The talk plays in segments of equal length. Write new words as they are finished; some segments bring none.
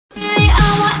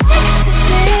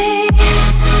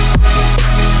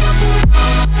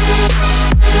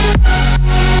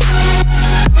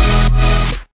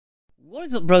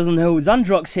What is up, bros and hoes?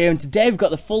 Androx here, and today we've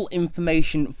got the full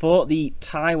information for the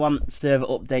Taiwan server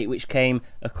update, which came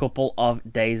a couple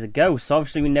of days ago. So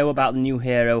obviously we know about the new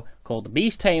hero called the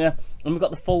Beast Tamer, and we've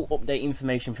got the full update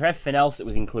information for everything else that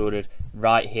was included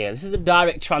right here. This is a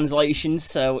direct translation,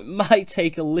 so it might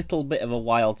take a little bit of a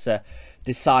while to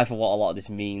decipher what a lot of this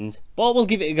means, but we'll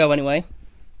give it a go anyway.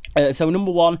 So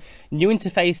number one, new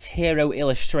interface hero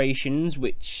illustrations,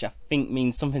 which I think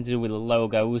means something to do with the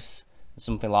logos,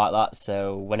 something like that.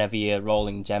 So whenever you're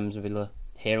rolling gems, maybe the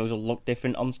heroes will look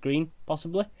different on screen,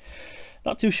 possibly.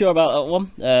 Not too sure about that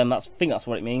one. I think that's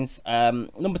what it means.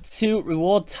 Number two,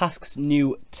 reward tasks,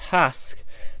 new task.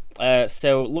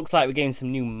 So it looks like we're getting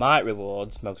some new might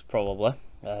rewards, most probably.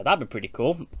 That'd be pretty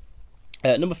cool.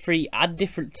 Number three, add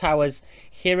different towers,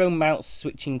 hero mount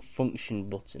switching function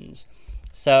buttons.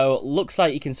 So looks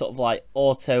like you can sort of like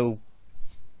auto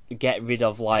get rid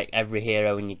of like every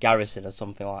hero in your garrison or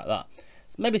something like that.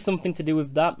 So maybe something to do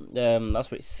with that.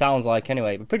 That's what it sounds like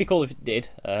anyway. But pretty cool if it did,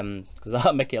 because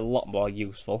that'd make it a lot more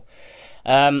useful.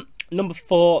 Number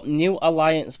four, new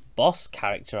alliance boss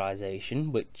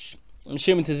characterization, which I'm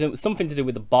assuming is something to do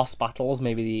with the boss battles.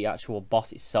 Maybe the actual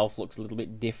boss itself looks a little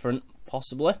bit different,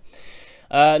 possibly.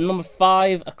 Number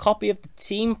five, a copy of the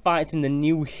team fights in the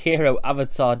new hero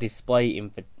avatar display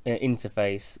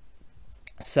interface.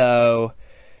 So,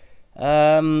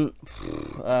 I'm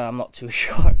not too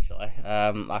sure actually.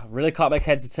 I really can't make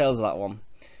heads or tails of that one.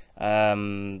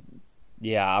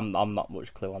 Yeah, I'm not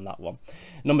much clue on that one.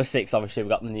 Number six, obviously we've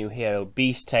got the new hero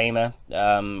Beast Tamer.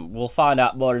 We'll find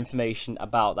out more information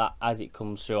about that as it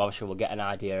comes through. Obviously we'll get an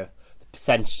idea of the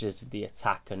percentages of the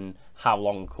attack and how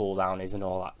long cooldown is and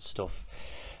all that stuff.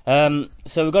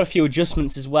 So we've got a few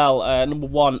adjustments as well. Number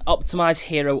one, optimize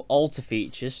hero alter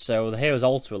features. So the hero's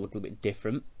alter are a little bit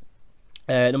different.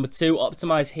 Number two,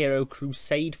 optimize hero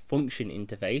crusade function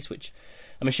interface, which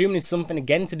I'm assuming is something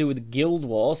again to do with the Guild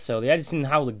Wars. So they're editing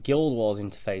how the Guild Wars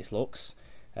interface looks.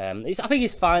 I think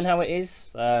it's fine how it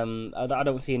is. I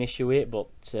don't see an issue with it,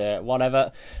 but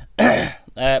whatever.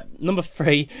 Number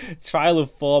three, trial of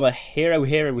form, a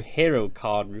hero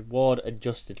card reward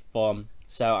adjusted form.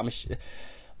 So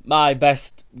my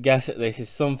best guess at this is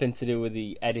something to do with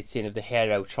the editing of the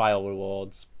hero trial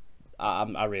rewards.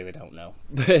 I really don't know.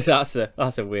 that's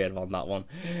a weird one, that one.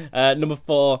 Number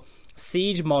four,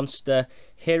 siege monster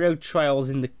hero trials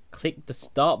in the click the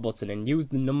start button and use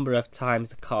the number of times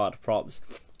the card props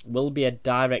will be a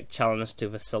direct challenge to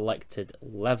the selected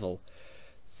level.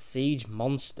 Siege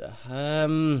monster.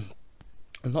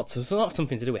 Not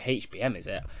something to do with HBM, is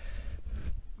it?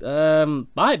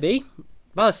 Might be.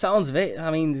 By the sounds of it, I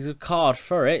mean, there's a card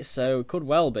for it, so it could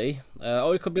well be.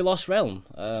 Or it could be Lost Realm.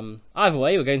 Either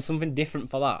way, we're getting something different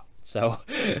for that. So,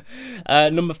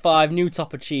 number five, new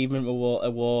top achievement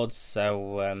awards.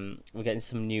 So, we're getting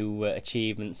some new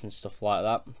achievements and stuff like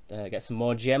that. Get some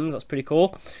more gems, that's pretty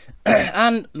cool.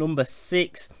 And number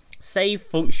six, save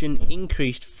function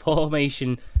increased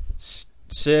formation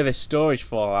service storage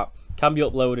format. Can be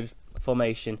uploaded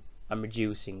formation and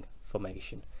reducing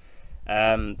formation.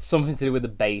 Something to do with the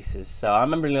bases. So I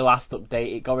remember in the last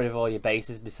update it got rid of all your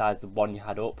bases besides the one you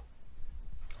had up.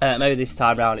 Maybe this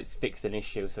time around it's fixed an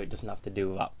issue so it doesn't have to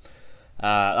do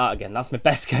that. Again, that's my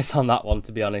best guess on that one,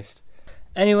 to be honest.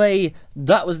 Anyway,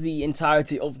 that was the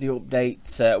entirety of the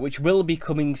update, which will be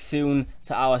coming soon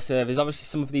to our servers. Obviously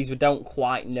some of these we don't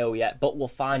quite know yet, but we'll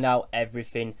find out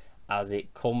everything as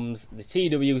it comes. The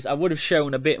TWs, I would have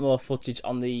shown a bit more footage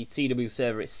on the TW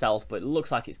server itself, but it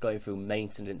looks like it's going through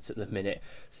maintenance at the minute,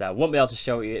 so I won't be able to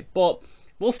show you it, but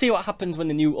we'll see what happens when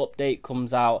the new update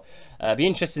comes out. Be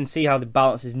interesting to see how they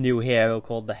balance this new hero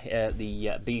called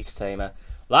the Beast Tamer.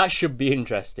 That should be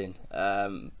interesting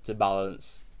to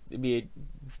balance. It'd be a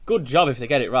good job if they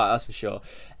get it right, that's for sure.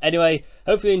 Anyway,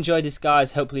 hopefully you enjoyed this,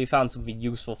 guys. Hopefully you found something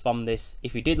useful from this.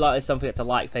 If you did like this, don't forget to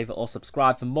like, favourite or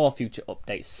subscribe for more future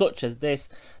updates such as this.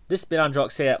 This has been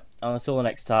Androx here, and until the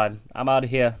next time, I'm out of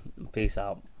here. Peace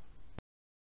out.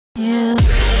 Yeah.